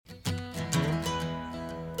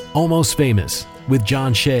Almost Famous with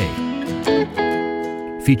John Shea.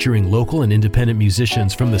 Featuring local and independent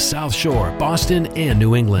musicians from the South Shore, Boston, and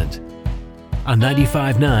New England. On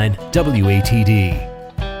 95.9 WATD.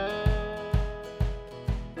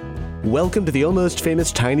 Welcome to the Almost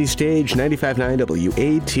Famous Tiny Stage, 95.9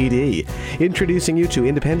 WATD, introducing you to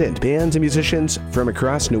independent bands and musicians from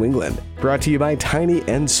across New England. Brought to you by Tiny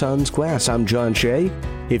 & Sons Glass. I'm John Shea.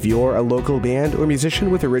 If you're a local band or musician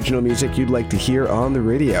with original music you'd like to hear on the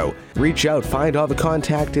radio, reach out, find all the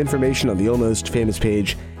contact information on the Almost Famous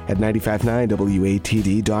page at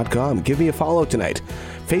 959watd.com. Give me a follow tonight.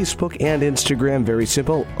 Facebook and Instagram, very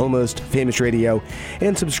simple, Almost Famous Radio,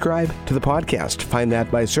 and subscribe to the podcast. Find that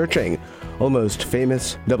by searching Almost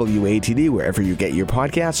Famous WATD wherever you get your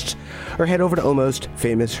podcasts, or head over to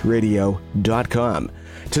almostfamousradio.com.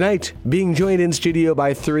 Tonight, being joined in studio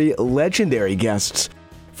by three legendary guests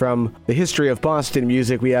from the history of Boston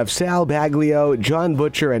music. We have Sal Baglio, John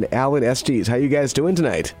Butcher, and Alan Estes. How you guys doing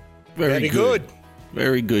tonight? Very good.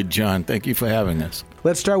 Very good, John. Thank you for having us.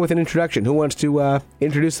 Let's start with an introduction. Who wants to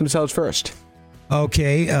introduce themselves first?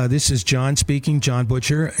 Okay, this is John speaking, John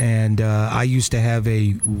Butcher, and I used to have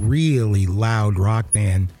a really loud rock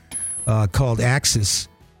band called Axis,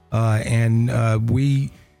 and we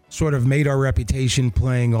sort of made our reputation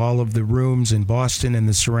playing all of the rooms in Boston and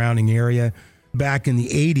the surrounding area back in the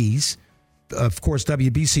 80s. Of course,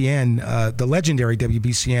 WBCN, the legendary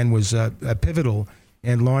WBCN, was pivotal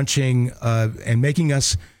and launching and making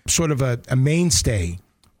us sort of a mainstay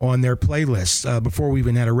on their playlists before we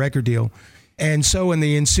even had a record deal. And so in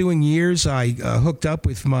the ensuing years, I hooked up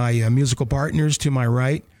with my musical partners to my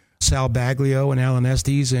right, Sal Baglio and Alan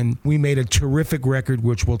Estes, and we made a terrific record,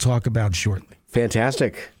 which we'll talk about shortly.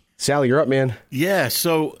 Fantastic. Sal, you're up, man. Yeah,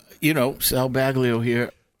 so, Sal Baglio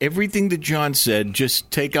here. Everything that John said, just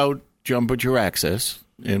take out John Butcher Access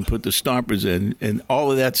and put the Stompers in, and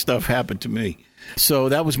all of that stuff happened to me. So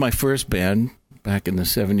that was my first band back in the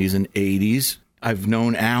 70s and 80s. I've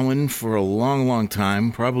known Alan for a long, long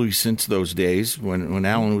time, probably since those days when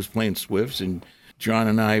Alan was playing Swifts, and John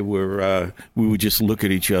and I we would just look at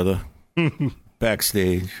each other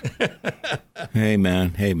backstage. Hey,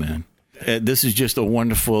 man. This is just a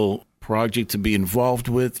wonderful project to be involved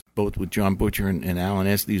with, both with John Butcher and Alan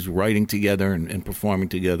Estes, writing together and performing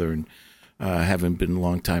together, and having been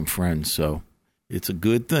longtime friends. So it's a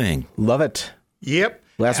good thing. Love it. Yep.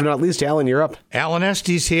 Last but not least, Alan, you're up. Alan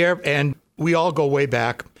Estes here, and we all go way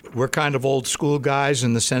back. We're kind of old school guys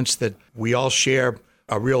in the sense that we all share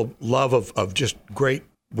a real love of just great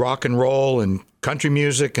rock and roll and country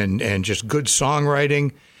music and just good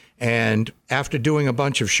songwriting. And after doing a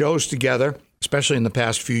bunch of shows together, especially in the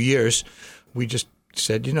past few years, we just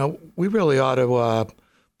said, we really ought to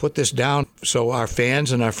put this down so our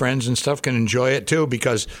fans and our friends and stuff can enjoy it too,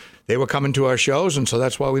 because they were coming to our shows, and so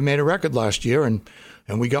that's why we made a record last year, and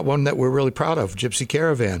we got one that we're really proud of, Gypsy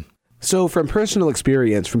Caravan. So from personal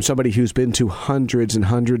experience, from somebody who's been to hundreds and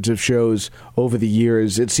hundreds of shows over the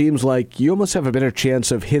years, it seems like you almost have a better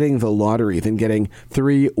chance of hitting the lottery than getting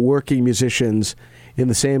three working musicians in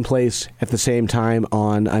the same place at the same time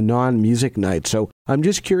on a non-music night. So I'm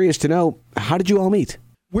just curious to know, how did you all meet?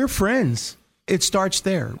 We're friends. It starts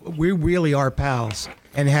there. We really are pals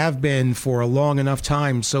and have been for a long enough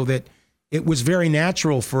time so that it was very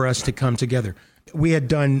natural for us to come together. We had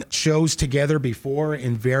done shows together before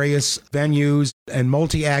in various venues and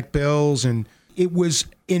multi-act bills, and it was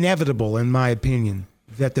inevitable, in my opinion,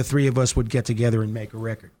 that the three of us would get together and make a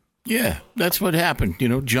record. Yeah, that's what happened.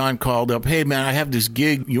 John called up, hey, man, I have this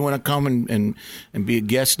gig. You want to come and be a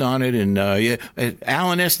guest on it? And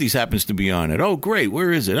Alan Estes happens to be on it. Oh, great.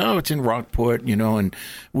 Where is it? Oh, it's in Rockport, and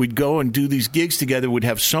we'd go and do these gigs together. We'd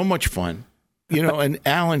have so much fun, and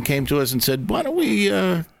Alan came to us and said, why don't we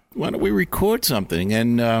record something?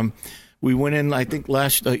 And we went in, I think,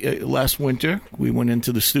 last winter. We went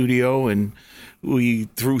into the studio and we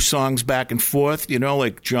threw songs back and forth,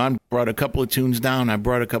 like John brought a couple of tunes down. I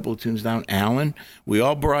brought a couple of tunes down. Alan, we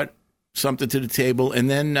all brought something to the table. And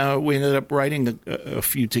then we ended up writing a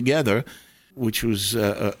few together, which was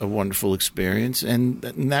a wonderful experience. And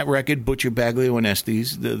that record, Butcher, Baglio, and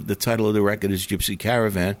Estes, the title of the record is Gypsy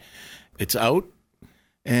Caravan. It's out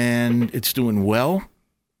and it's doing well.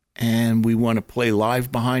 And we want to play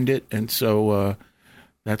live behind it. And so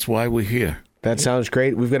that's why we're here. That sounds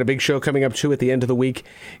great. We've got a big show coming up, too, at the end of the week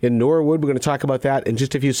in Norwood. We're going to talk about that in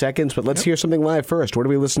just a few seconds, but let's hear something live first. What are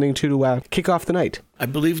we listening to kick off the night? I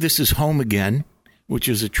believe this is Home Again, which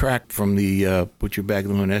is a track from the Butcher,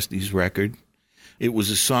 Baglio, and Estes record. It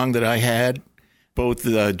was a song that I had. Both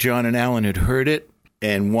John and Alan had heard it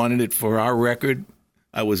and wanted it for our record.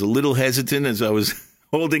 I was a little hesitant as I was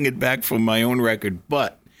holding it back for my own record,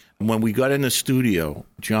 but When we got in the studio,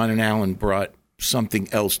 John and Alan brought something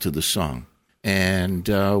else to the song. And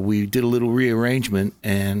we did a little rearrangement.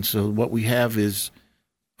 And so what we have is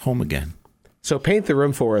Home Again. So paint the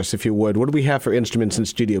room for us, if you would. What do we have for instruments in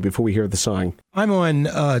studio before we hear the song? I'm on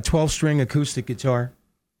 12-string acoustic guitar.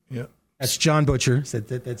 Yeah. That's John Butcher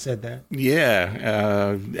that said that.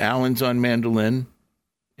 Yeah. Alan's on mandolin,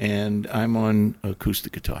 and I'm on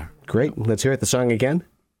acoustic guitar. Great. Let's hear it. The song again.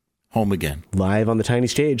 Home Again. Live on the tiny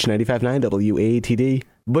stage, 95.9 WATD.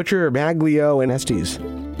 Butcher, Baglio, and Estes.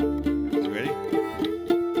 Ready?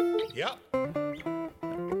 Yeah.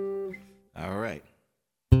 All right.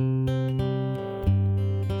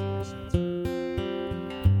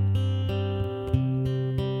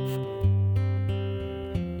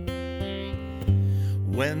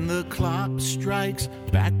 When the clock strikes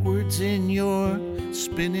backwards in your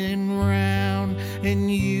spinning round and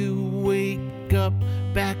you wake up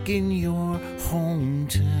back in your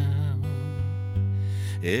hometown,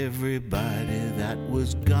 everybody that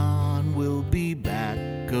was gone will be back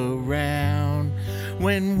around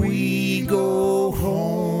when we go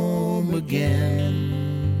home again.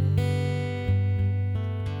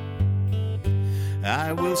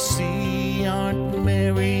 I will see Aunt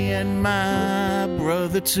Mary and my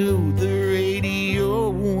brother too. The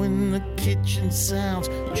radio in the kitchen sounds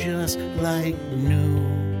just like new,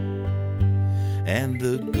 and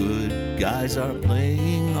the good guys are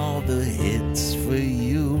playing all the hits for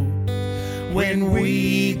you when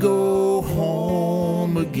we go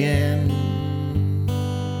home again.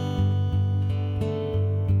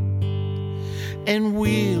 And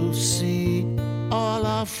we'll see all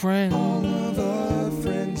our friends. All of our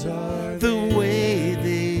friends are the way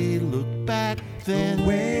they look back then. The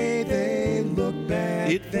way they look back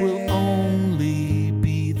it then. Will only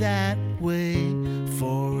be that way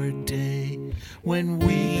for a day when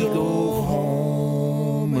we go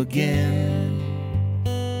home again.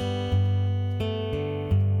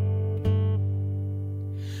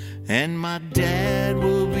 And my dad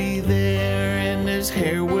will be there and his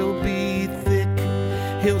hair will be thick.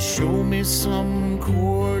 He'll show me some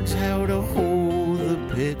chords, how to hold the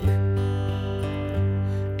pick.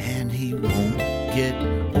 And he won't get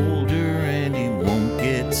older and he won't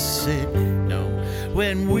get sick, no,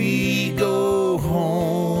 when we go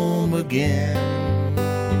home again.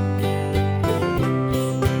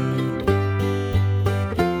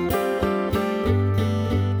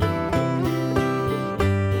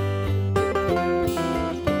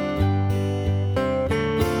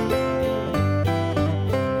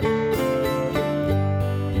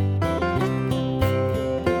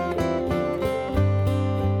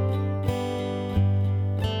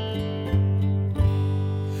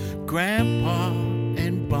 Grandpa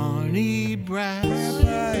and Barney Brass,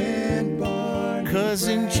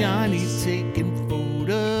 Cousin Johnny taking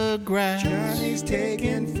photographs. Johnny's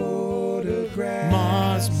taking photographs.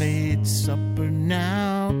 Ma's made supper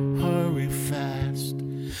now, hurry fast,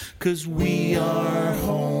 'cause we are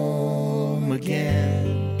home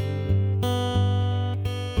again.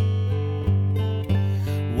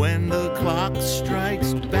 When the clock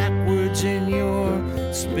strikes backwards in your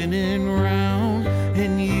spinning round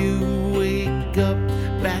and you wake up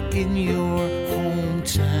back in your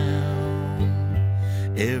hometown,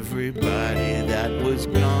 everybody that was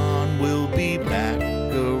gone will be back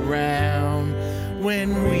around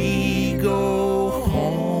when we go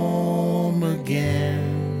home again.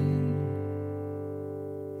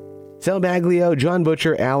 Sal Baglio, John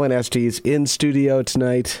Butcher, Alan Estes in studio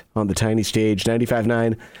tonight on the tiny stage,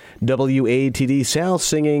 95.9 WATD. Sal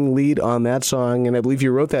singing lead on that song, and I believe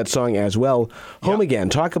you wrote that song as well. Home Again.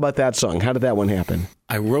 Talk about that song. How did that one happen?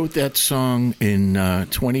 I wrote that song in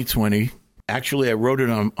 2020. Actually, I wrote it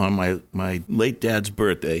on my late dad's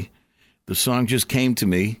birthday. The song just came to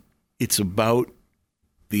me. It's about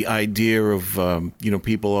the idea of,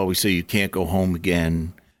 people always say you can't go home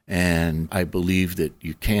again. And I believe that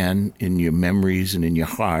you can in your memories and in your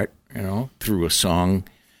heart, through a song.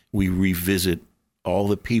 We revisit all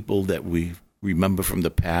the people that we remember from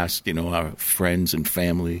the past, our friends and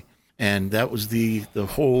family. And that was the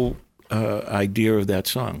whole idea of that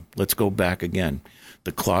song. Let's go back again.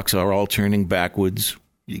 The clocks are all turning backwards.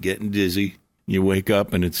 You're getting dizzy. You wake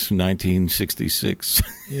up and it's 1966.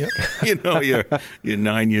 Yep. You're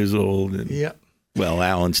 9 years old. And, yep. Well,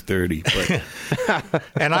 Alan's 30. But.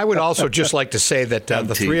 And I would also just like to say that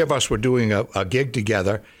the three of us were doing a gig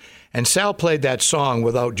together, and Sal played that song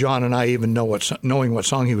without John and I even knowing what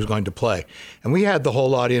song he was going to play. And we had the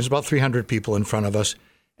whole audience, about 300 people in front of us,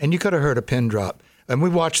 and you could have heard a pin drop. And we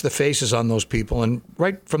watched the faces on those people, and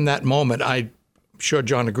right from that moment, I'm sure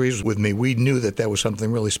John agrees with me, we knew that there was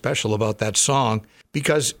something really special about that song,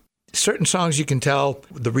 because certain songs you can tell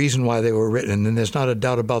the reason why they were written, and there's not a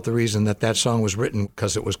doubt about the reason that song was written,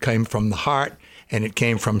 because came from the heart and it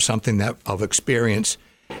came from something that of experience,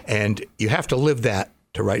 and you have to live that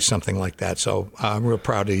to write something like that. So I'm real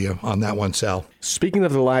proud of you on that one, Sal. Speaking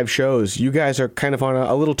of the live shows, you guys are kind of on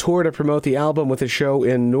a little tour to promote the album with a show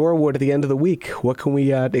in Norwood at the end of the week. What can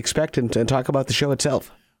we expect and talk about the show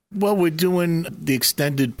itself? Well, we're doing the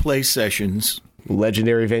extended play sessions.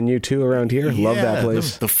 Legendary venue, too, around here. Love that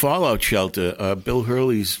place. The Fallout Shelter, Bill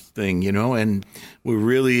Hurley's thing, and we're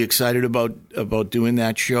really excited about doing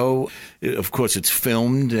that show. Of course, it's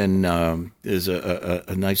filmed, and there's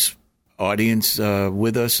a nice audience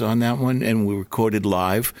with us on that one, and we recorded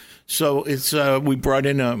live. So it's we brought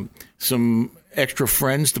in some extra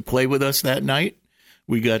friends to play with us that night.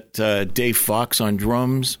 We got Dave Fox on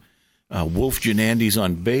drums, Wolf Janandis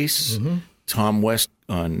on bass, Tom West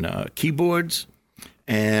on keyboards,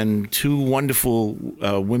 and two wonderful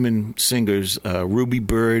women singers, Ruby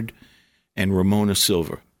Bird and Ramona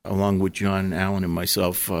Silver. Along with John Allen and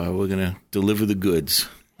myself, we're going to deliver the goods.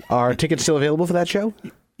 Are tickets still available for that show?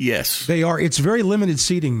 Yes. They are. It's very limited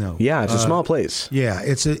seating, though. Yeah, it's a small place. Yeah,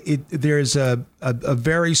 there's a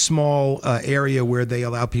very small area where they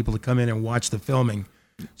allow people to come in and watch the filming.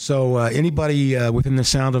 So anybody within the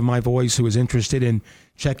sound of my voice who is interested in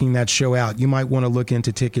checking that show out, you might want to look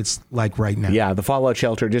into tickets like right now. Yeah, the Fallout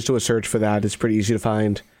Shelter, just do a search for that. It's pretty easy to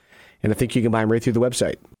find. And I think you can buy them right through the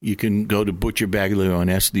website. You can go to ButcherBaglio on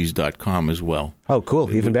Estes.com as well. Oh,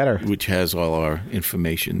 cool. Even better. Which has all our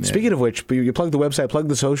information there. Speaking of which, you plug the website, plug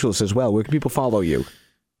the socials as well. Where can people follow you?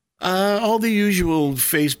 All the usual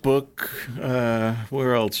Facebook.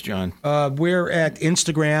 Where else, John? We're at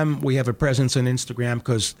Instagram. We have a presence on Instagram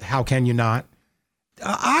because how can you not?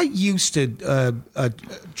 I used to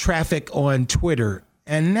traffic on Twitter,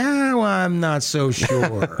 and now I'm not so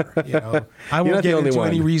sure. I won't get into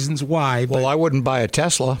any reasons why. Well, I wouldn't buy a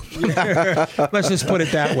Tesla. Let's just put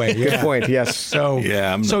it that way. Good point. Yes. So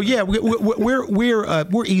we're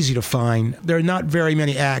easy to find. There are not very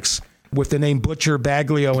many acts with the name Butcher,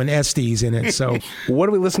 Baglio, and Estes in it. So what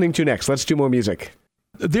are we listening to next? Let's do more music.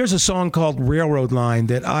 There's a song called Railroad Line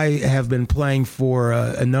that I have been playing for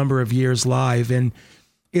a number of years live, and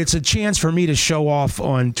it's a chance for me to show off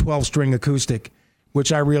on 12-string acoustic,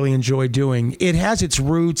 which I really enjoy doing. It has its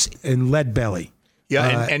roots in Leadbelly.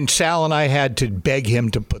 Yeah, and Sal and I had to beg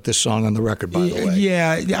him to put this song on the record, by the way.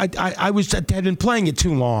 Yeah, I had been playing it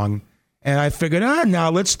too long, and I figured,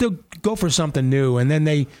 now let's still go for something new. And then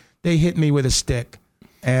they hit me with a stick,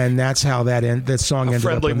 and that's how that song ended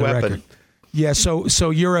up on the record. Yeah, so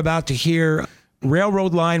you're about to hear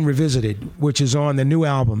Railroad Line Revisited, which is on the new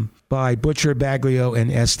album by Butcher, Baglio,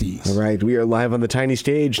 and Estes. All right, we are live on the tiny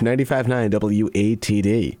stage, 95.9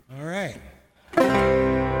 WATD. All right.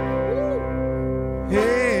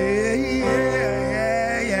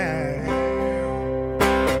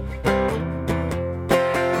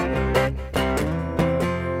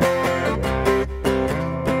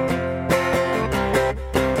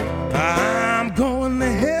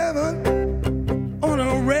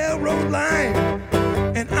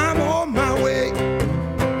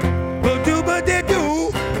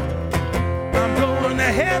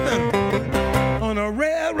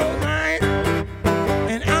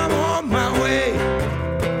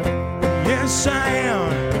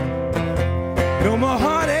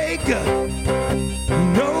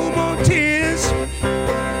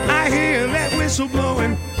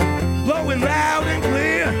 Blowing loud and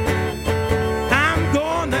clear. I'm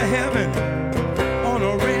going to heaven on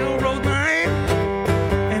a railroad line,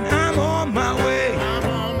 and I'm on my way. I'm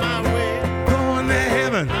on my way. Going to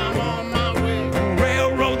heaven. I'm on my way. On a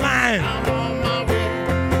railroad line. I'm on my way.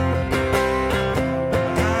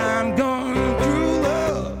 I'm going through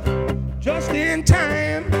love just in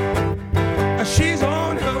time. She's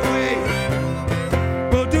on her way.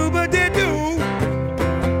 Ba-do-ba-de-doo.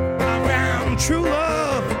 Around true love.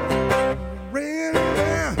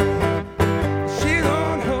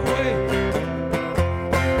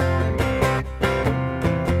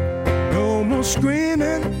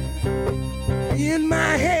 Screaming in my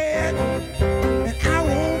head, and I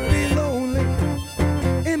won't be lonely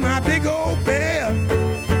in my big old bed.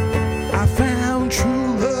 I found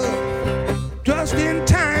true love just in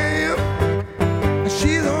time.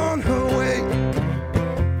 She's on her way.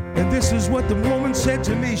 And this is what the woman said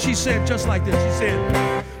to me. She said just like this. She said,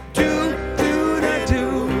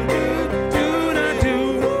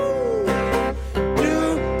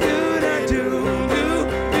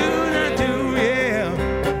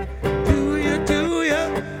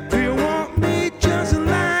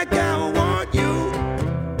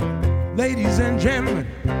 ladies and gentlemen,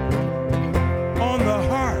 on the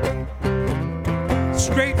heart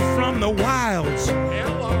Wilds.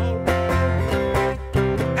 Hello.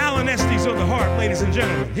 Alan Estes on the harp, ladies and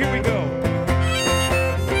gentlemen. Here we go.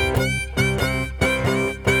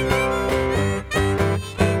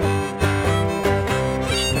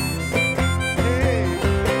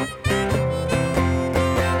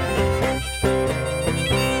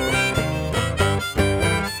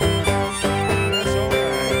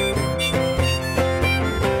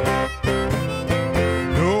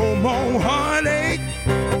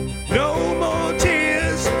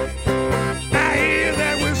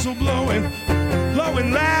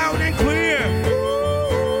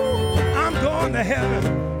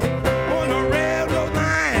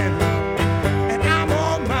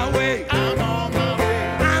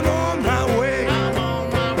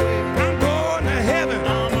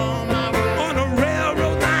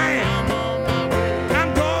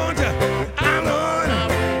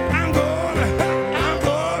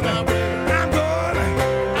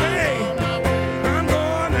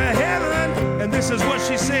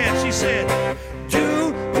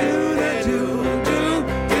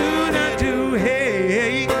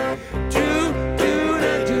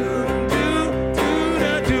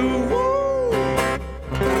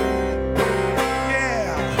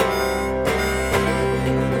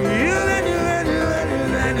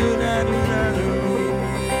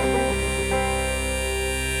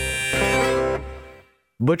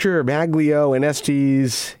 Butcher, Baglio, and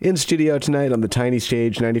Estes in studio tonight on the Tiny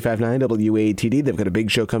Stage 95.9 WATD. They've got a big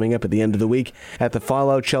show coming up at the end of the week at the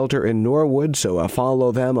Fallout Shelter in Norwood, so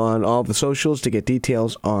follow them on all the socials to get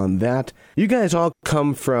details on that. You guys all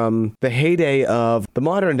come from the heyday of the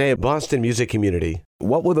modern-day Boston music community.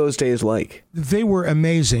 What were those days like? They were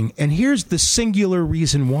amazing, and here's the singular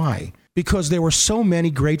reason why. Because there were so many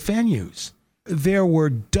great venues. There were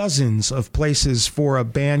dozens of places for a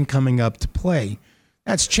band coming up to play.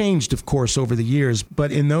 That's changed, of course, over the years,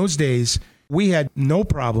 but in those days, we had no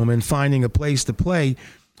problem in finding a place to play.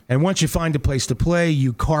 And once you find a place to play,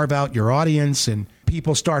 you carve out your audience and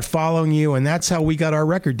people start following you, and that's how we got our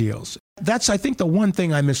record deals. That's, I think, the one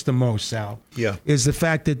thing I miss the most, Sal, is the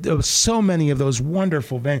fact that there were so many of those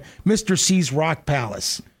wonderful venues. Mr. C's Rock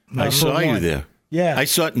Palace. I saw you there. Yeah. I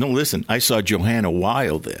saw Johanna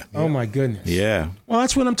Wild there. Oh, my goodness. Yeah. Well,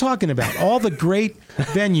 that's what I'm talking about. All the great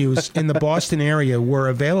venues in the Boston area were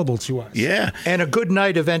available to us. Yeah. And a good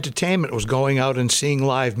night of entertainment was going out and seeing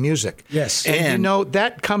live music. Yes. And you know,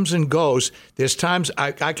 that comes and goes. There's times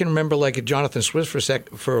I can remember, like at Jonathan Swiss at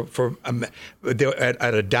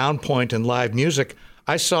a down point in live music,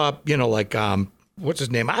 I saw, what's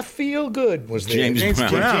his name? I Feel Good was there. James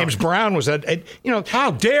Brown. James Brown was that.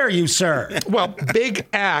 How dare you, sir? Well, big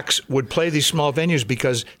acts would play these small venues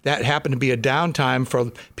because that happened to be a downtime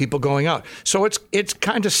for people going out. So it's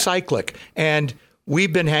kind of cyclic, and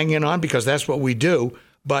we've been hanging on because that's what we do.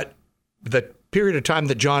 But the period of time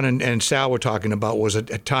that John and Sal were talking about was a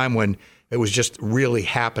time when it was just really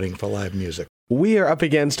happening for live music. We are up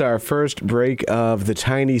against our first break of the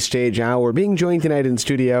Tiny Stage Hour, being joined tonight in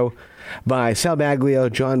studio by Sal Baglio,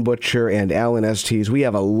 John Butcher, and Alan Estes. We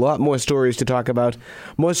have a lot more stories to talk about,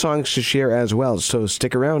 more songs to share as well, so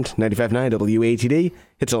stick around. 95.9 WATD,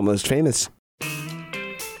 it's Almost Famous.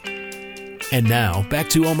 And now, back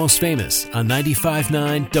to Almost Famous on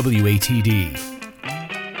 95.9 WATD.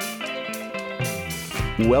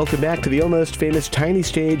 Welcome back to the Almost Famous Tiny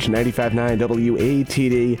Stage 95.9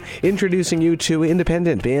 WATD, introducing you to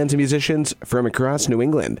independent bands and musicians from across New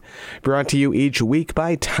England. Brought to you each week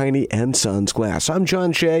by Tiny & Sons Glass. I'm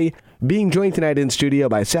John Shea, being joined tonight in studio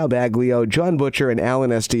by Sal Baglio, John Butcher, and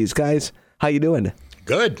Alan Estes. Guys, how you doing?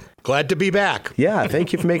 Good. Glad to be back. Yeah,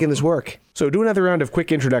 thank you for making this work. So do another round of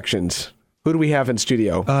quick introductions. Who do we have in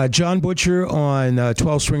studio? John Butcher on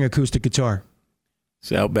 12-string acoustic guitar.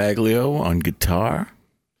 Sal Baglio on guitar.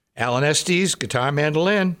 Alan Estes, guitar,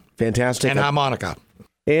 mandolin. Fantastic. And harmonica.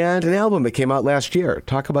 And an album that came out last year.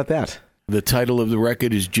 Talk about that. The title of the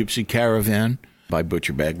record is Gypsy Caravan by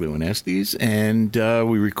Butcher, Baglio, and Estes. And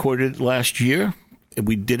we recorded it last year.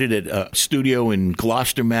 We did it at a studio in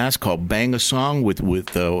Gloucester, Mass. called Bang a Song with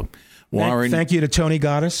Warren. Thank you to Tony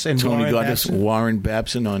Goddess and Warren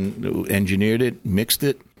Babson who engineered it, mixed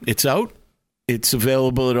it. It's out. It's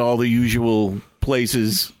available at all the usual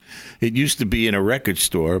places. It used to be in a record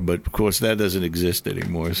store, but of course that doesn't exist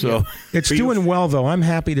anymore. So it's doing well, though. I'm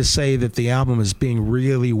happy to say that the album is being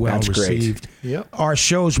really well received. Yep. Our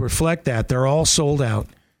shows reflect that. They're all sold out,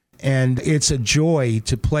 and it's a joy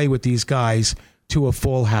to play with these guys to a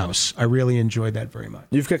full house. I really enjoyed that very much.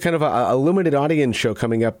 You've got kind of a limited audience show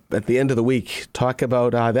coming up at the end of the week. Talk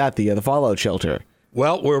about the Fallout Shelter.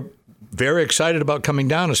 Well, we're very excited about coming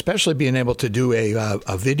down, especially being able to do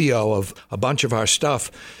a video of a bunch of our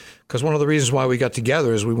stuff. because one of the reasons why we got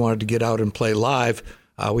together is we wanted to get out and play live.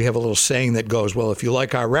 We have a little saying that goes, well, if you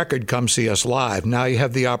like our record, come see us live. Now you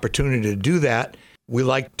have the opportunity to do that. We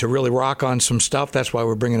like to really rock on some stuff. That's why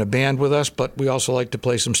we're bringing a band with us. But we also like to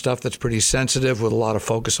play some stuff that's pretty sensitive with a lot of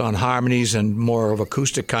focus on harmonies and more of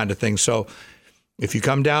acoustic kind of thing. So if you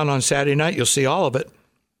come down on Saturday night, you'll see all of it.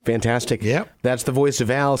 Fantastic. Yeah. That's the voice of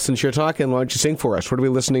Al. Since you're talking, why don't you sing for us? What are we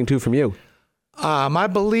listening to from you? I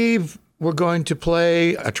believe we're going to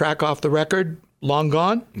play a track off the record, Long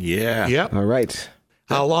Gone. Yeah. Yep. All right.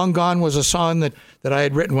 Long Gone was a song that I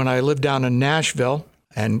had written when I lived down in Nashville.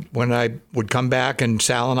 And when I would come back and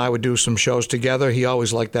Sal and I would do some shows together, he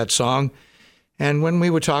always liked that song. And when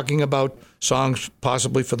we were talking about songs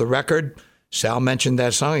possibly for the record, Sal mentioned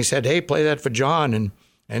that song. He said, hey, play that for John.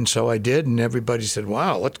 And so I did. And everybody said,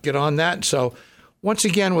 wow, let's get on that. And so once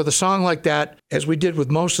again, with a song like that, as we did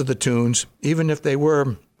with most of the tunes, even if they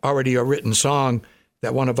were already a written song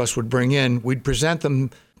that one of us would bring in, we'd present them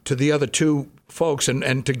to the other two folks,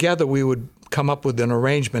 and together we would come up with an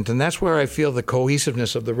arrangement. And that's where I feel the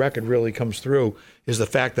cohesiveness of the record really comes through, is the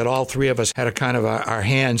fact that all three of us had a kind of our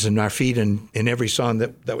hands and our feet in every song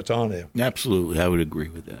that was on there. Absolutely. I would agree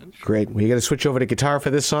with that. Great. We got to switch over to guitar for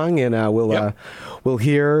this song, and we'll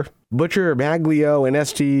hear Butcher, Maglio, and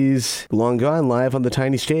Estes Long Gone live on the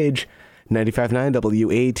tiny stage. 95.9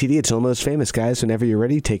 WATD. It's Almost Famous, guys. Whenever you're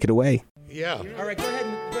ready, take it away. Yeah. All right, go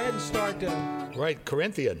ahead and start. Right,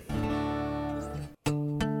 Corinthian.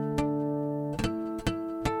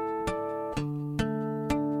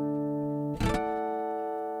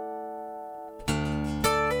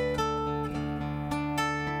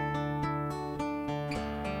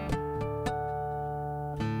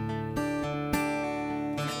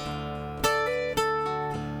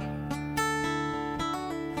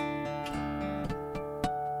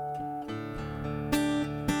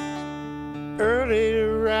 Early to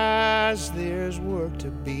rise, there's work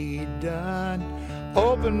to be done.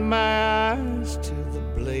 Open my eyes to the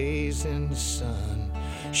blazing sun.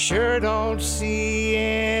 Sure don't see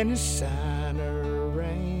any sign of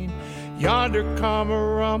rain. Yonder come a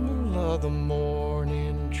rumble of the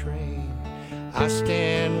morning train. I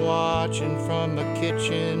stand watching from the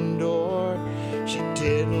kitchen door. She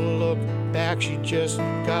didn't look back, she just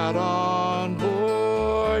got on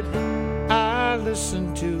board. I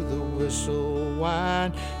listen to the whistle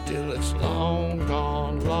whine till it's long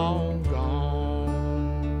gone, long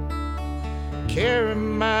gone. Carry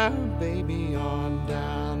my baby on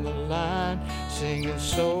down the line, singing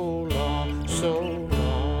so long, so long.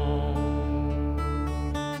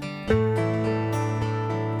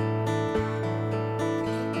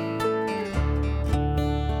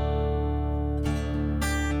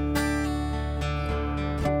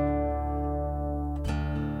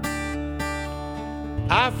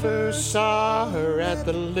 I first saw her at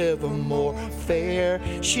the Livermore Fair.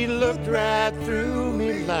 She looked right through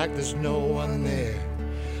me like there's no one there.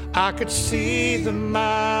 I could see the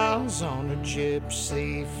miles on her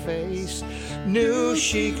gypsy face. Knew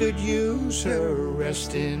she could use her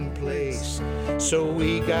resting place. So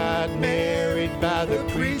we got married by the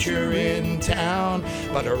preacher in town,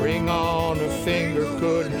 but a ring on her finger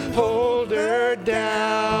couldn't hold her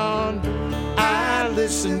down. I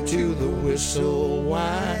listen to the whistle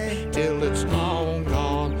whine till it's long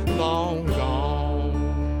gone, long gone.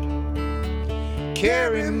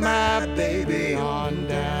 Carry my baby on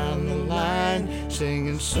down the line,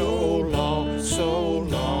 singing so long, so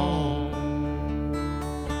long.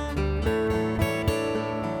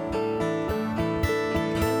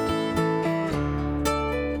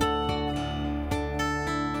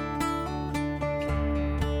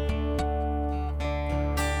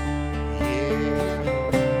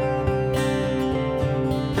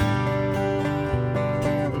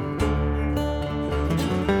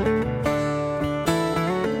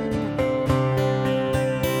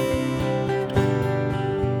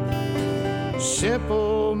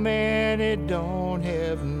 Simple man, he don't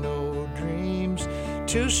have no dreams.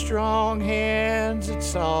 Two strong hands,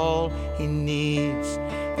 it's all he needs.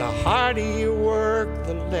 The harder you work,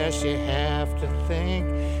 the less you have to think.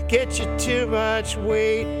 Get you too much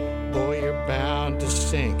weight, boy, you're bound to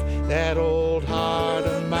sink. That old heart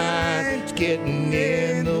of mine's getting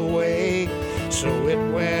in the way. So it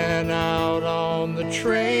went out on the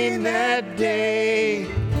train that day.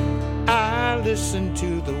 I listen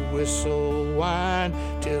to the whistle whine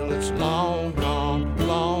till it's long gone,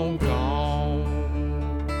 long gone.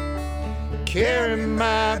 Carry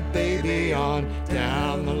my baby on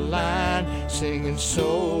down the line, singing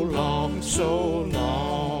so long, so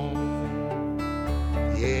long.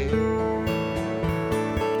 Yeah.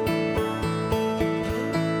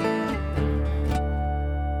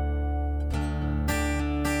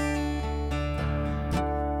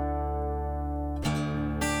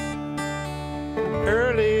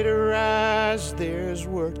 there's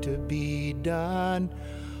work to be done.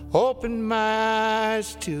 Open my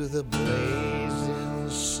eyes to the blazing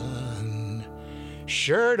sun.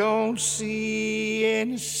 Sure don't see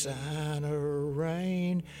any sign of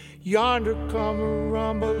rain. Yonder come a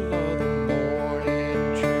rumble of the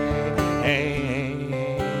morning train.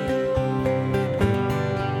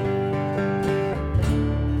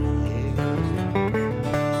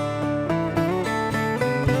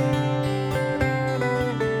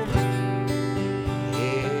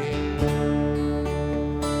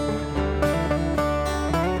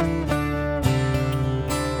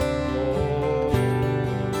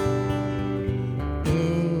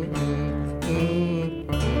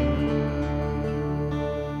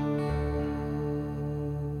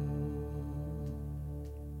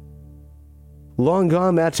 Long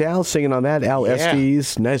Gone, that's Al singing on that. Al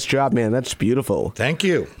Estes. Nice job, man. That's beautiful. Thank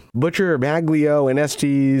you. Butcher, Baglio, and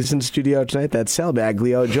Estes in studio tonight. That's Sal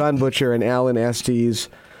Baglio, John Butcher, and Alan Estes.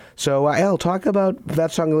 So, Al, talk about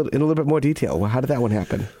that song in a little bit more detail. How did that one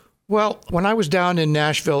happen? Well, when I was down in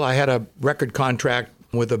Nashville, I had a record contract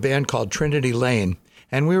with a band called Trinity Lane,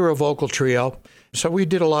 and we were a vocal trio. So we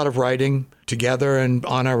did a lot of writing together and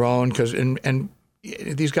on our own, and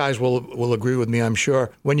these guys will agree with me, I'm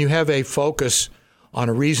sure. When you have a focus on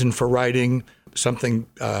a reason for writing something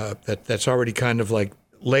that's already kind of like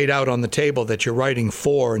laid out on the table that you're writing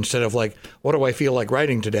for, instead of like, what do I feel like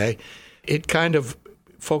writing today? It kind of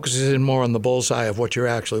focuses in more on the bullseye of what you're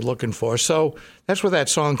actually looking for. So that's where that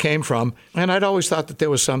song came from. And I'd always thought that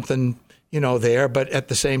there was something, there. But at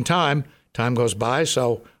the same time goes by,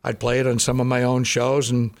 so I'd play it on some of my own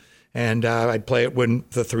shows, and I'd play it when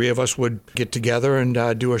the three of us would get together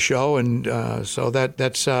and do a show. And so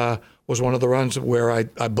that's was one of the runs where I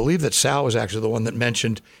believe that Sal was actually the one that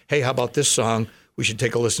mentioned, hey, how about this song? We should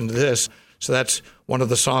take a listen to this. So that's one of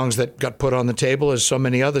the songs that got put on the table, as so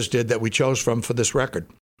many others did, that we chose from for this record.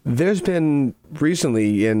 There's been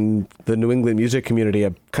recently in the New England music community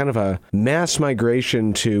a kind of a mass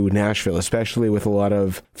migration to Nashville, especially with a lot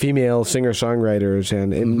of female singer-songwriters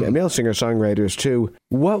and male singer-songwriters too.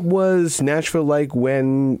 What was Nashville like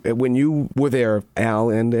when you were there, Al,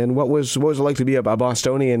 and what was it like to be a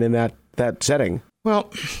Bostonian in that setting? Well,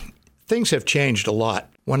 things have changed a lot.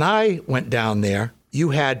 When I went down there, you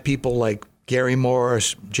had people like Gary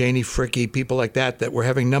Morris, Janie Fricke, people like that were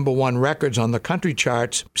having number one records on the country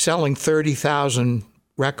charts, selling 30,000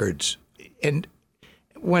 records. And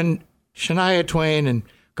when Shania Twain and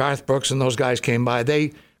Garth Brooks and those guys came by,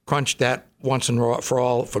 they crunched that once and for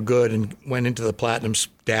all for good and went into the platinum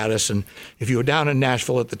status. And if you were down in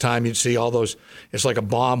Nashville at the time, you'd see all those, it's like a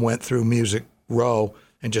bomb went through Music Row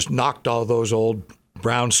and just knocked all those old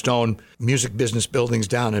brownstone music business buildings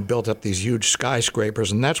down and built up these huge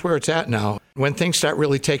skyscrapers. And that's where it's at now. When things start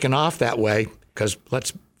really taking off that way, because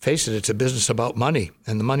let's face it, it's a business about money,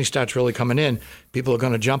 and the money starts really coming in, people are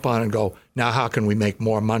going to jump on and go, now how can we make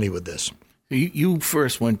more money with this? You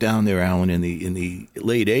first went down there, Alan, in the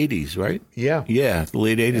late 80s, right? Yeah. Yeah, the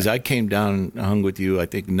late 80s. Yeah. I came down and hung with you, I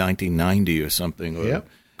think, in 1990 or something. Yeah.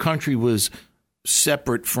 Country was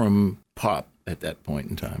separate from pop at that point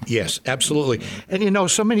in time. Yes, absolutely.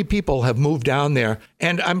 And, so many people have moved down there,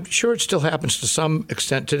 and I'm sure it still happens to some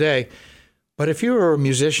extent today. But if you were a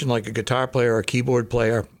musician, like a guitar player or a keyboard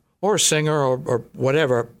player or a singer or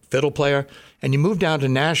whatever, fiddle player, and you moved down to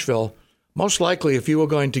Nashville, most likely if you were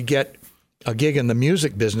going to get a gig in the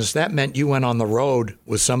music business, that meant you went on the road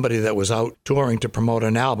with somebody that was out touring to promote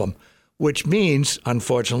an album, which means,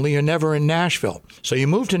 unfortunately, you're never in Nashville. So you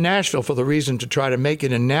moved to Nashville for the reason to try to make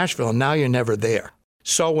it in Nashville, and now you're never there.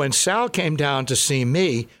 So when Sal came down to see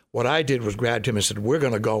me, what I did was grabbed him and said, we're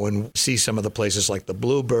going to go and see some of the places like the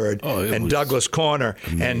Bluebird and Douglas Corner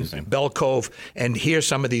and Bell Cove and hear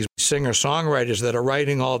some of these singer-songwriters that are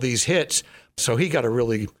writing all these hits. So he got a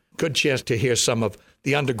really good chance to hear some of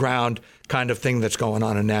the underground kind of thing that's going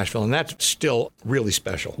on in Nashville, and that's still really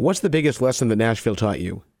special. What's the biggest lesson that Nashville taught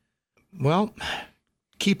you? Well,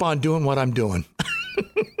 keep on doing what I'm doing.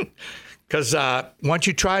 Because once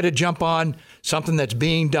you try to jump on something that's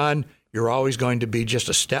being done, you're always going to be just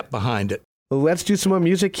a step behind it. Let's do some more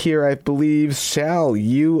music here. I believe, Sal,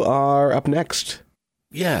 you are up next.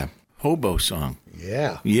 Yeah, Hobo Song.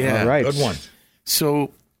 Yeah. All right. Good one.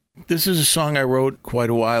 So this is a song I wrote quite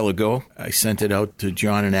a while ago. I sent it out to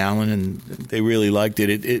John and Alan, and they really liked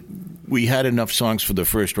it. We had enough songs for the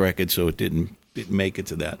first record, so it didn't make it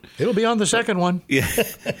to that. It'll be on the second one. Yeah,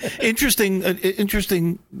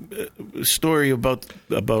 interesting story about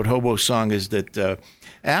Hobo Song is that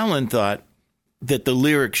Alan thought that the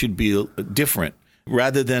lyric should be different.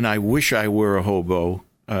 Rather than "I wish I were a hobo,"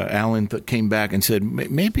 Alan came back and said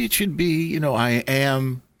maybe it should be, I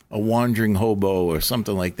am a wandering hobo or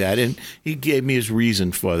something like that. And he gave me his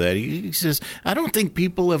reason for that. He says, I don't think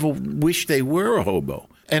people ever wish they were a hobo.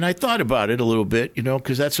 And I thought about it a little bit,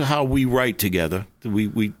 because that's how we write together.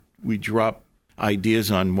 We drop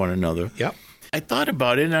ideas on one another. Yep. I thought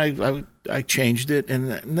about it, and I changed it.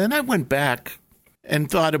 And then I went back and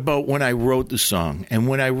thought about when I wrote the song. And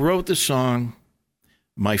when I wrote the song,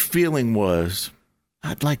 my feeling was,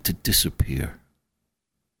 I'd like to disappear.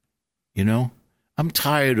 I'm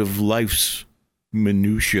tired of life's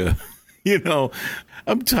minutia.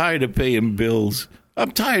 I'm tired of paying bills.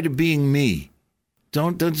 I'm tired of being me.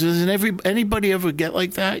 Doesn't anybody ever get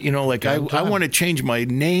like that? I want to change my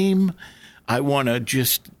name. I want to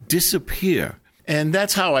just disappear. And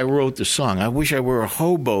that's how I wrote the song. I wish I were a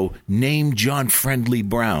hobo named John Friendly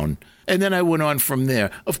Brown. And then I went on from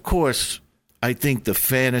there. Of course, I think the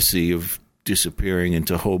fantasy of disappearing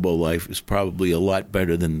into hobo life is probably a lot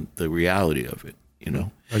better than the reality of it,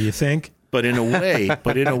 Oh, you think? But in a way,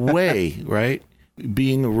 right?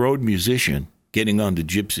 Being a road musician, getting on the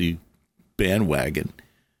gypsy bandwagon,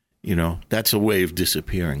 that's a way of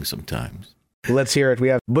disappearing sometimes. Let's hear it. We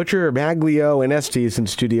have Butcher, Baglio, and Estes in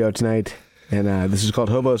studio tonight. And this is called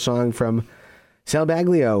Hobo Song from Sal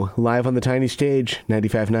Baglio, live on the tiny stage,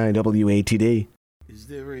 95.9 WATD. Is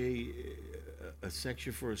there a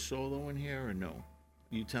section for a solo in here or no?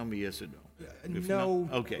 You tell me yes or no. If No,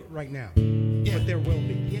 not, okay. right now. Yeah. But there will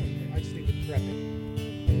be. Yeah, I just need to prep it.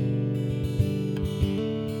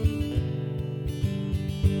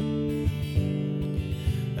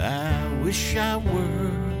 I wish I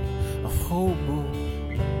were a hobo.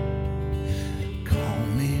 Call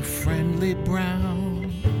me Friendly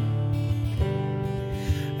Brown.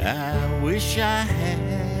 I wish I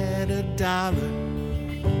had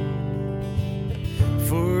 $1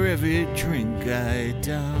 for every drink I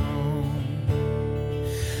down.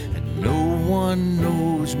 And no one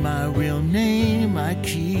knows my real name. I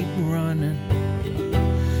keep running.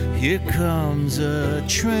 Here comes a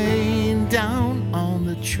train down on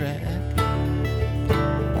the track.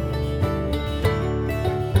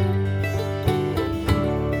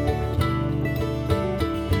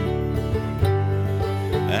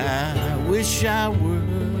 I wish I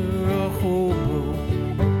were a hobo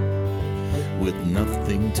with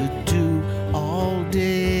nothing to do all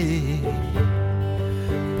day,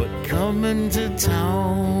 but coming to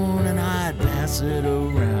town and I'd pass it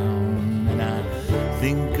around and I'd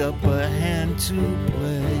think up a hand to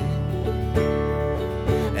play.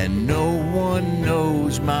 And no one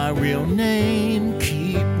knows my real name.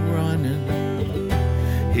 Keep running.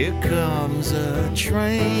 Here comes a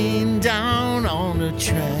train down on the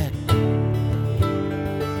track.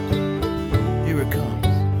 Here it comes.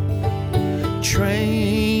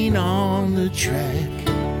 Train on the track.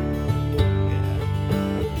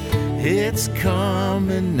 It's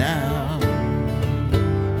coming now.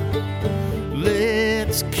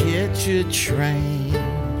 Let's catch a train.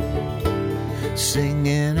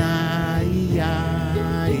 Singing I-E-I-E-A.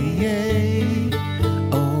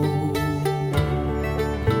 Oh.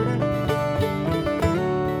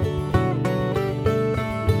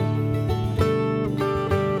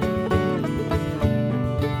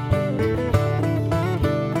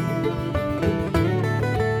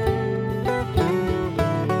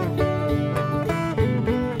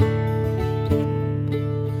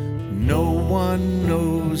 No one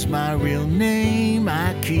knows my real name.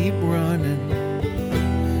 I keep running.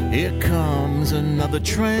 Here comes another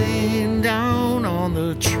train down on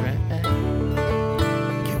the track.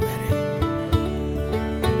 Get ready.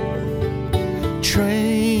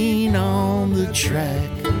 Train on the track.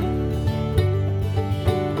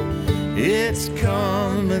 It's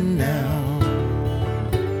coming now.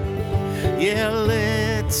 Yeah,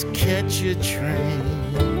 let's catch a train.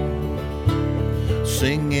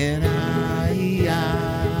 Singing I-E-I-E-A.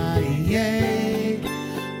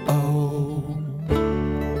 Oh.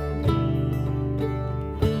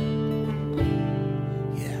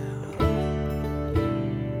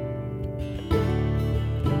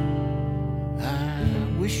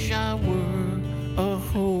 Wish I were a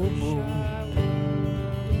hobo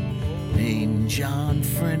named John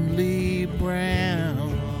Friendly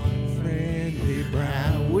Brown. Friendly Brown.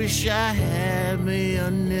 I wish I had me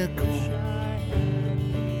a nickel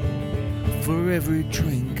for every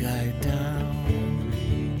drink I down.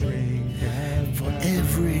 For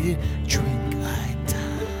every drink I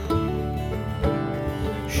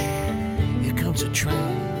down. Shh, here comes a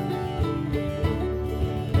train.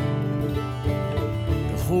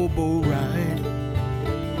 Hobo ride,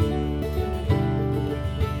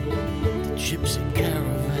 the gypsy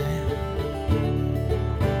caravan,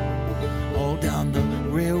 all down the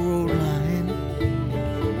railroad line.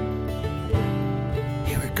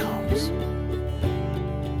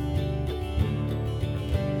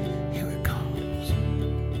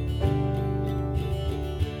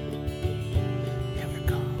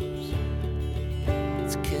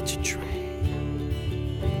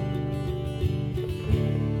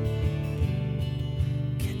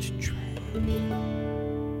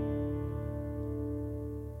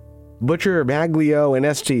 Butcher, Baglio, and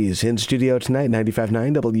Estes in studio tonight,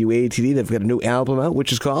 95.9 WATD. They've got a new album out,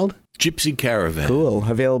 which is called Gypsy Caravan. Cool.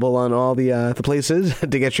 Available on all the places to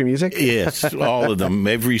get your music? Yes, all of them.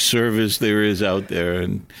 Every service there is out there.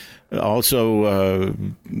 And also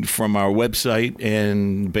from our website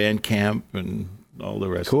and Bandcamp and all the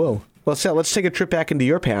rest. Cool. Well, Sal, let's take a trip back into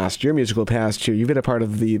your past, your musical past here. You've been a part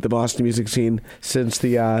of the Boston music scene since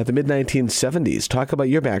the mid-1970s. Talk about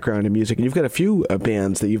your background in music. And you've got a few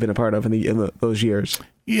bands that you've been a part of in those years.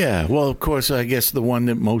 Yeah. Well, of course, I guess the one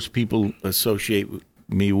that most people associate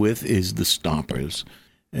me with is the Stompers.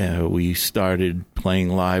 We started playing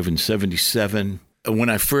live in 1977. When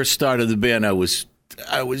I first started the band, I was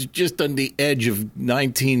just on the edge of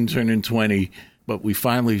 19 turning 20. But we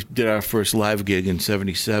finally did our first live gig in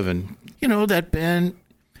 1977. You know, that band,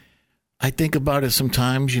 I think about it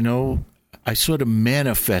sometimes, you know, I sort of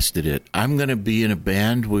manifested it. I'm going to be in a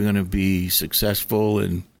band. We're going to be successful,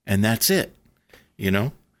 and that's it, you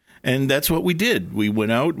know? And that's what we did. We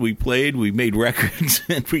went out, we played, we made records,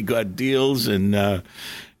 and we got deals and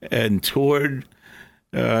toured.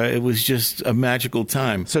 It was just a magical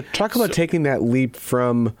time. So talk about taking that leap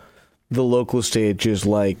from the local stages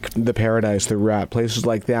like the Paradise, the Rat, places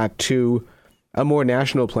like that, to a more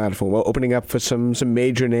national platform, opening up for some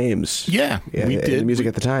major names. Yeah, we did. In music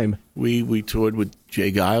at the time. We toured with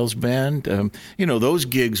Jay Giles' band. You know, those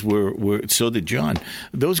gigs were so did John.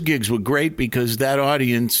 Those gigs were great because that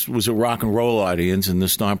audience was a rock and roll audience, and the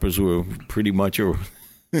Stompers were pretty much a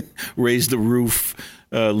raise the roof,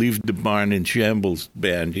 leave the barn in shambles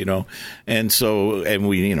band, you know. And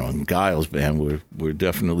we, you know, in Giles' band, we're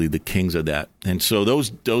definitely the kings of that. And so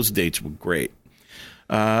those dates were great.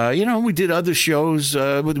 You know, we did other shows.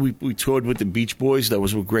 We toured with the Beach Boys. That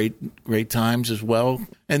was great times as well.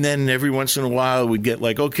 And then every once in a while we'd get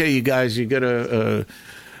like, okay, you guys, you got a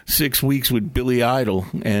 6 weeks with Billy Idol.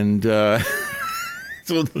 And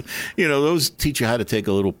so, you know, those teach you how to take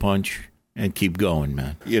a little punch and keep going,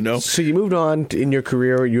 man, you know? So you moved on in your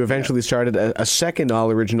career. You eventually started a second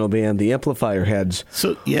all-original band, the Amplifier Heads.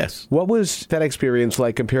 So, yes. What was that experience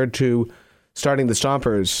like compared to starting the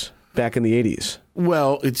Stompers back in the 80s?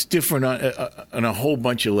 Well, it's different on a whole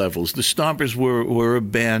bunch of levels. The Stompers were a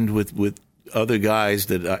band with other guys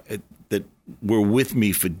that were with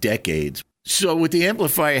me for decades. So with the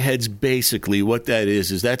Amplifier Heads, basically what that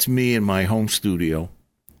is that's me in my home studio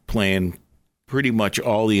playing pretty much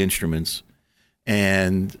all the instruments,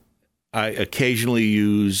 and I occasionally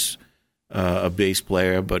use a bass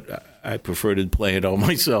player, but I prefer to play it all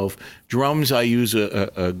myself. Drums, I use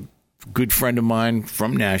a good friend of mine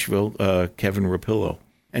from Nashville, Kevin Rapillo.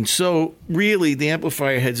 And so really the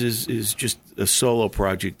Amplifier Heads is just a solo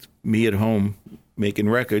project, me at home making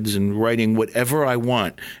records and writing whatever I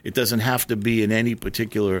want. It doesn't have to be in any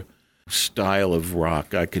particular style of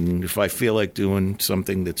rock. I can, if I feel like doing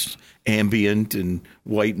something that's ambient and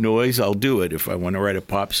white noise, I'll do it. If I want to write a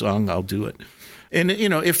pop song, I'll do it. And, you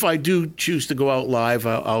know, if I do choose to go out live,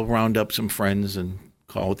 I'll round up some friends and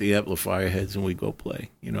call it the Amplifier Heads and we go play,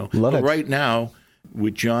 you know. Love it. Right now,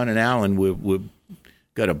 with John and Alan, we've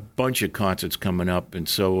got a bunch of concerts coming up, and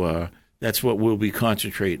so that's what we'll be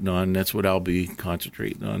concentrating on. That's what I'll be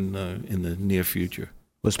concentrating on in the near future.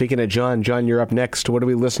 Well, speaking of John, you're up next. What are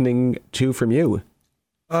we listening to from you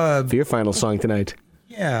for your final song tonight?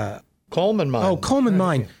 Yeah. Coleman Mine. Oh, Coleman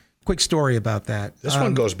Mine. Quick story about that. This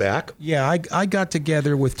one goes back. Yeah, I got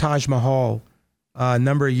together with Taj Mahal a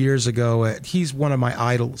number of years ago. He's one of my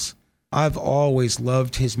idols. I've always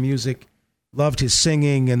loved his music, loved his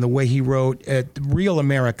singing and the way he wrote real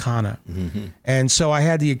Americana. Mm-hmm. And so I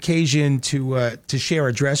had the occasion to share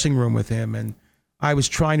a dressing room with him, and I was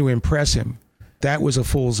trying to impress him. That was a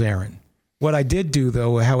fool's errand. What I did do,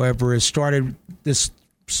 though, however, is started this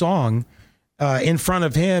song in front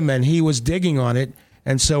of him, and he was digging on it,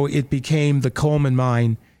 and so it became the Coleman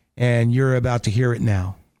Mine, and you're about to hear it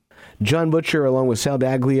now. John Butcher, along with Sal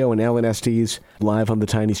Baglio and Alan Estes, live on the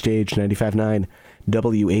tiny stage, 95.9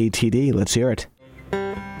 WATD. Let's hear it.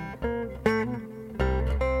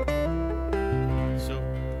 So,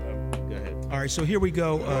 go ahead. All right, so here we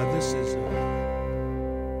go. This is...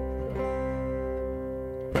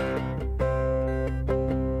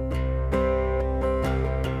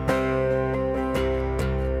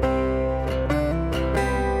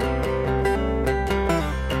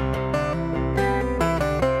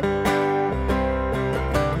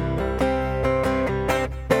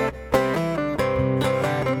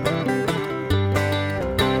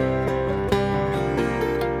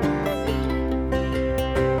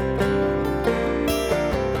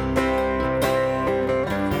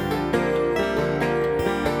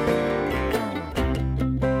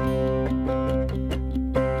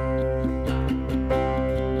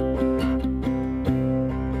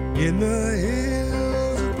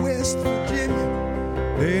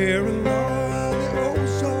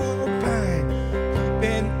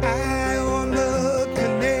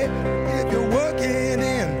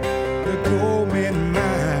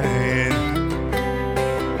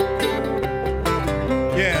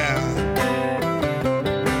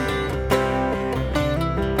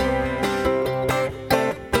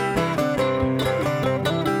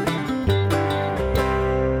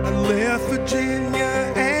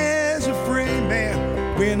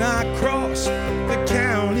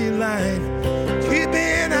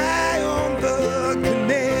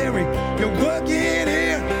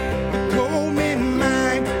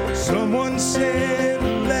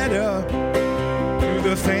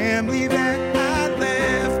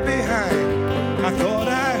 Thought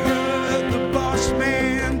I heard the boss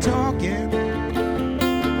man talking.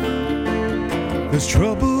 There's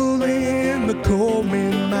trouble in the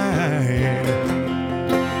Coleman mine.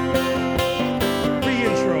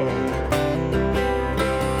 Re-intro.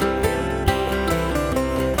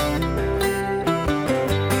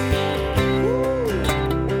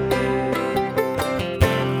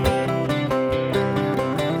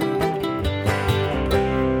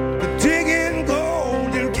 Digging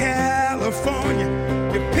gold in California,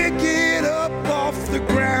 you pick it up off the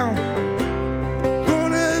ground.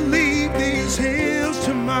 Gonna leave these hills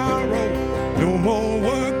tomorrow. No more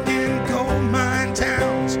work in coal mine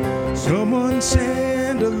towns. Someone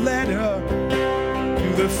send a letter to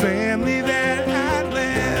the family that I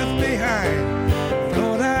left behind.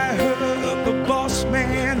 Thought I heard the boss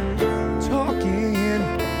man talking.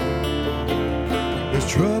 There's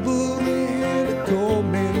trouble in the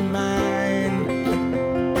Coleman mine.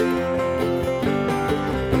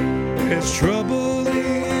 There's trouble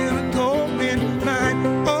in the Coleman mine.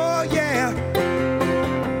 Oh yeah.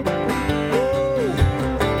 Ooh.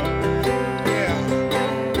 Yeah.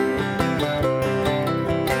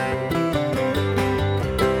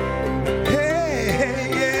 Hey, hey,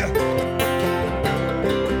 yeah.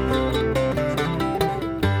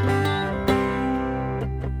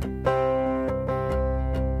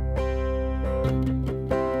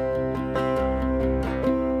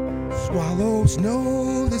 Swallows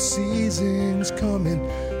know the season's coming.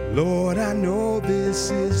 Lord, I know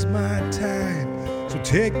this is my time. So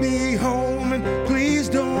take me home and please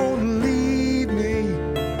don't leave me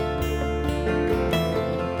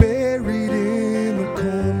buried in the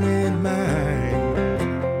Coleman mine.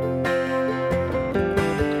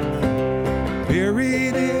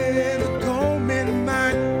 Buried in the Coleman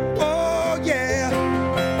mine. Oh yeah.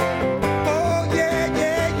 Oh yeah,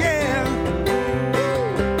 yeah, yeah.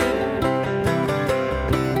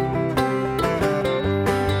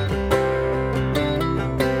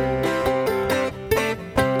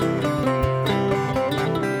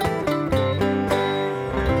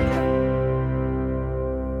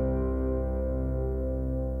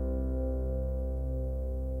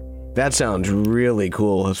 That sounds really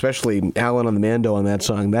cool, especially Alan on the mando on that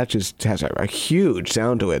song. That just has a huge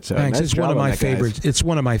sound to it. So Thanks. nice It's one job of on my that, guys. favorites. It's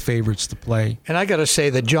one of my favorites to play. And I got to say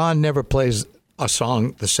that John never plays a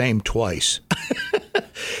song the same twice.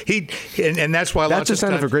 And that's why That's lots a of sign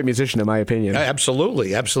of a times- great musician, in my opinion.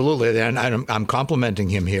 Absolutely, absolutely. And I'm complimenting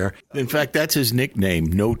him here. In fact, that's his nickname,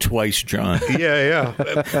 No Twice John. Yeah.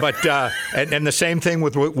 But and the same thing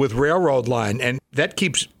with Railroad Line, and that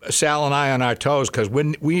keeps Sal and I on our toes because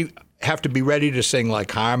when we have to be ready to sing like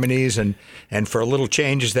harmonies and for little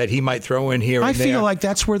changes that he might throw in here. I and there. feel like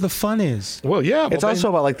that's where the fun is. Well, yeah. It's also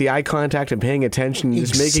about like the eye contact and paying attention,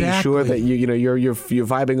 just making sure that you're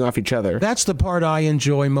vibing off each other. That's the part I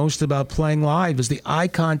enjoy most about playing live is the eye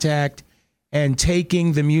contact and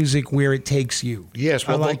taking the music where it takes you. Yes,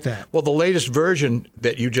 I like that. Well, the latest version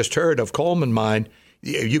that you just heard of Coleman Mine,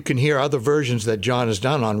 you can hear other versions that John has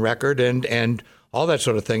done on record and all that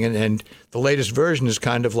sort of thing. And the latest version is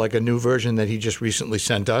kind of like a new version that he just recently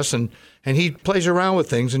sent us. And he plays around with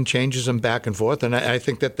things and changes them back and forth. And I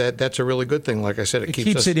think that's a really good thing. Like I said, it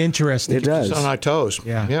keeps us it interesting. It does. on our toes.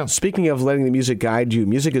 Yeah. Speaking of letting the music guide you,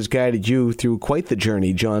 music has guided you through quite the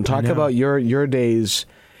journey, John. Talk about your days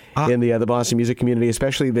in the Boston music community,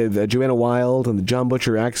 especially the Joanna Wild and the John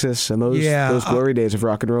Butcher Axis and those glory days of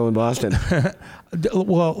rock and roll in Boston.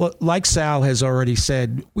 Well, like Sal has already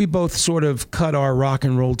said, we both sort of cut our rock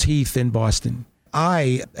and roll teeth in Boston.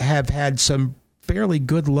 I have had some fairly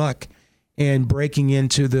good luck in breaking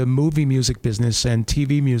into the movie music business and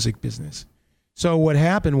TV music business. So what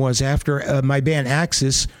happened was after my band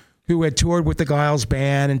Axis, who had toured with the Giles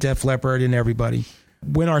Band and Def Leppard and everybody,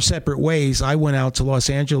 went our separate ways. I went out to Los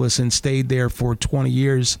Angeles and stayed there for 20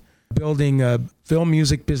 years, building a film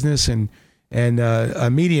music business and a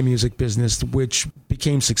media music business, which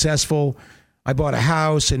became successful. I bought a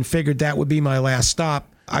house and figured that would be my last stop.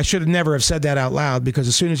 I should have never have said that out loud because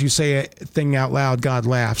as soon as you say a thing out loud, God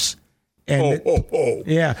laughs. And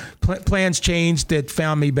yeah, plans changed that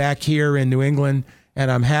found me back here in New England, and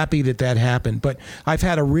I'm happy that happened. But I've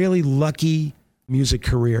had a really lucky music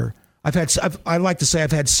career. I like to say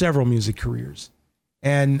I've had several music careers.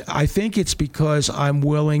 And I think it's because I'm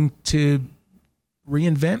willing to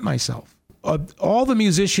reinvent myself. All the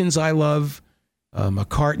musicians I love,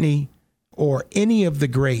 McCartney or any of the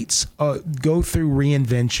greats, go through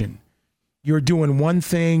reinvention. You're doing one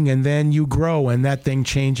thing and then you grow and that thing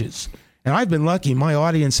changes. And I've been lucky. My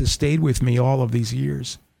audience has stayed with me all of these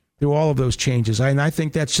years through all of those changes. And I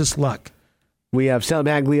think that's just luck. We have Sal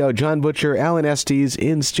Baglio, John Butcher, Alan Estes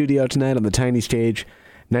in studio tonight on the tiny stage.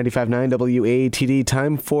 95.9 WATD.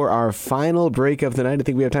 Time for our final break of the night. I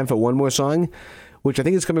think we have time for one more song, which I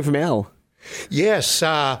think is coming from Al. Yes,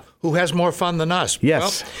 who has more fun than us?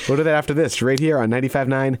 Yes. We'll do that after this, right here on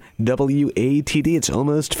 95.9 WATD. It's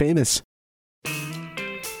Almost Famous.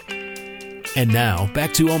 And now,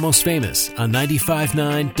 back to Almost Famous on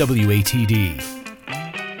 95.9 WATD.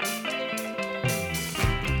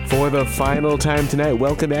 For the final time tonight,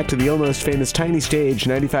 welcome back to the Almost Famous Tiny Stage,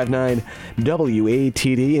 95.9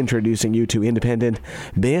 WATD, introducing you to independent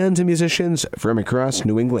bands and musicians from across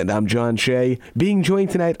New England. I'm John Shea, being joined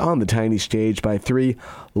tonight on the Tiny Stage by three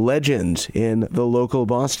legends in the local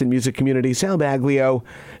Boston music community: Sal Baglio,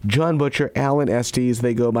 John Butcher, Alan Estes.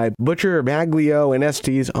 They go by Butcher, Baglio, and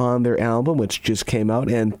Estes on their album, which just came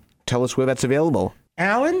out. And tell us where that's available.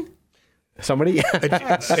 Alan? Somebody?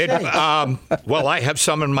 Well, I have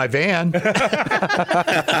some in my van.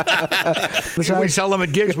 We sell them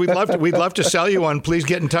at gigs. We'd love to sell you one. Please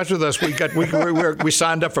get in touch with us. We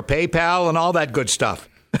signed up for PayPal and all that good stuff.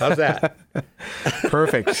 How's that?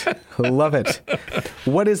 Perfect. Love it.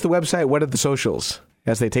 What is the website? What are the socials?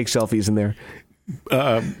 As they take selfies in there.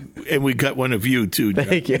 And we got one of you, too. John.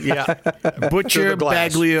 Thank you. Yeah. Butcher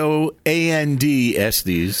Baglio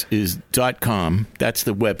Estes is .com. That's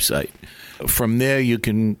the website. From there, you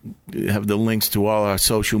can have the links to all our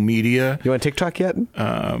social media. You on TikTok yet?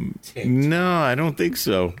 No, I don't think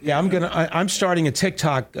so. Yeah, I'm starting a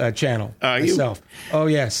TikTok channel myself. Oh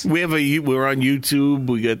yes. We're on YouTube.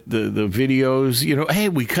 We got the videos. You know, hey,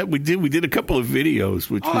 we did a couple of videos.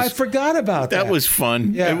 Which I forgot about that. That was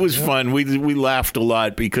fun. Yeah. It was fun. We laughed a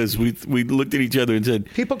lot because we looked at each other and said,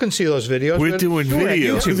 People can see those videos. "We're doing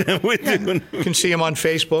videos. You can see them on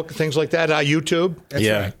Facebook, things like that. YouTube. That's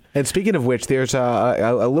right. And speaking of which, there's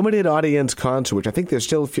a limited audience concert, which I think there's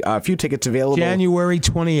still a few tickets available. January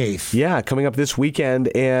 28th. Yeah, coming up this weekend.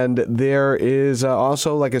 And there is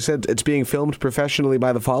also, like I said, it's being filmed professionally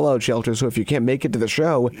by the Fallout Shelter. So if you can't make it to the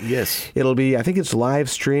show, yes, it'll be, I think it's live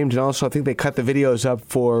streamed. And also, I think they cut the videos up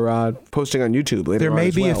for posting on YouTube later There on may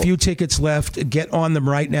as be well. a few tickets left. Get on them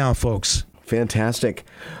right now, folks. Fantastic.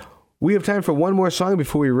 We have time for one more song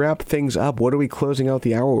before we wrap things up. What are we closing out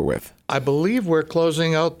the hour with? I believe we're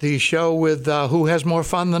closing out the show with Who Has More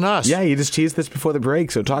Fun Than Us. Yeah, you just teased this before the break,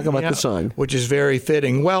 so talk about the song. Which is very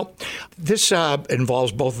fitting. Well, this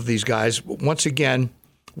involves both of these guys. Once again,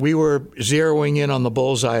 we were zeroing in on the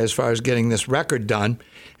bullseye as far as getting this record done,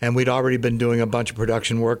 and we'd already been doing a bunch of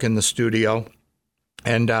production work in the studio.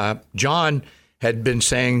 And John had been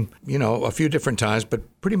saying, a few different times, but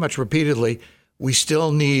pretty much repeatedly, we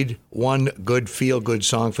still need one good feel-good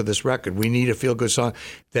song for this record. We need a feel-good song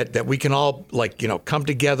that we can all, come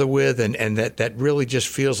together with and that really just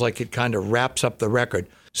feels like it kind of wraps up the record.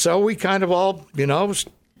 So we kind of all,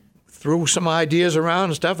 threw some ideas around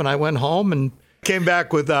and stuff, and I went home and came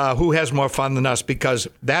back with Who Has More Fun Than Us, because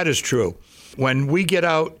that is true. When we get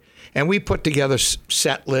out and we put together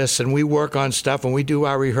set lists and we work on stuff and we do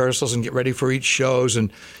our rehearsals and get ready for each shows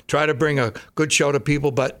and try to bring a good show to people,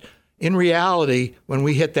 but in reality, when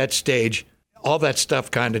we hit that stage, all that stuff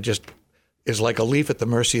kind of just is like a leaf at the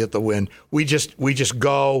mercy of the wind. We just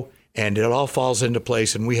go, and it all falls into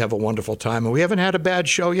place, and we have a wonderful time. And we haven't had a bad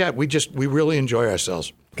show yet. We really enjoy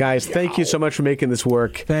ourselves. Guys, thank you so much for making this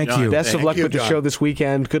work. Thank you. Best of luck with the John. show this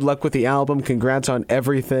weekend. Good luck with the album. Congrats on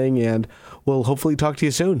everything, and we'll hopefully talk to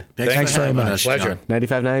you soon. Thanks very much. us, Pleasure. John.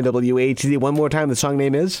 95.9 WATD. One more time, the song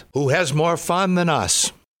name is? Who Has More Fun Than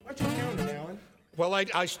Us? What's your calendar, Alan? Well, I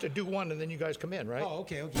do one, and then you guys come in, right? Oh,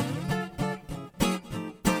 okay.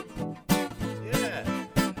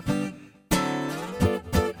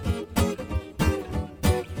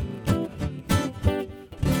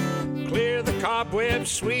 Clear the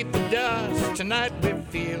cobwebs, sweep the dust. Tonight we're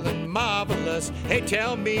feeling marvelous. Hey,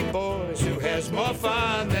 tell me, boys, who has more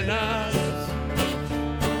fun than us?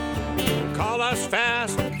 Call us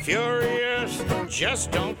fast, furious, just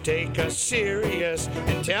don't take us serious.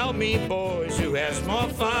 And tell me, boys, who has more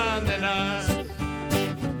fun than us?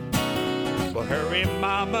 Well, hurry,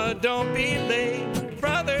 mama, don't be late.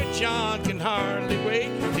 Brother John can hardly wait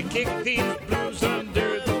to kick these blues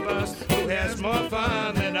under the bus. Who has more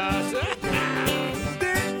fun than us?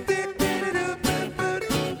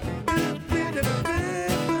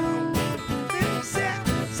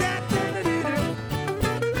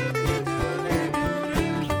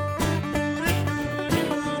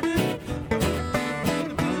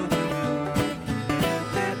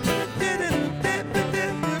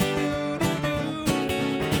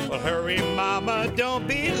 Well, hurry, mama, don't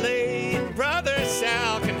be late. Brother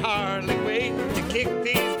Sal can hardly wait to kick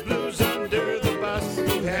these blues under the bus.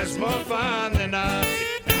 Who has more fun than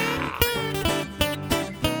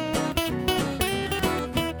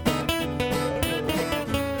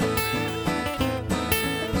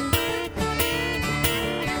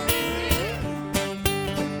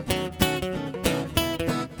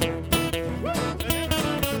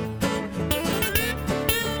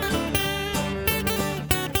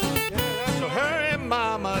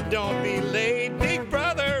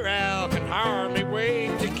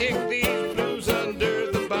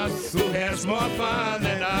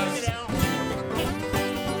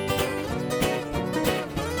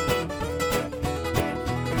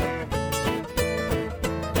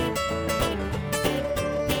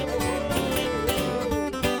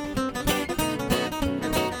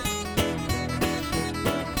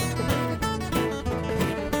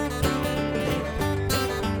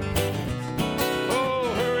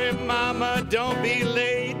don't be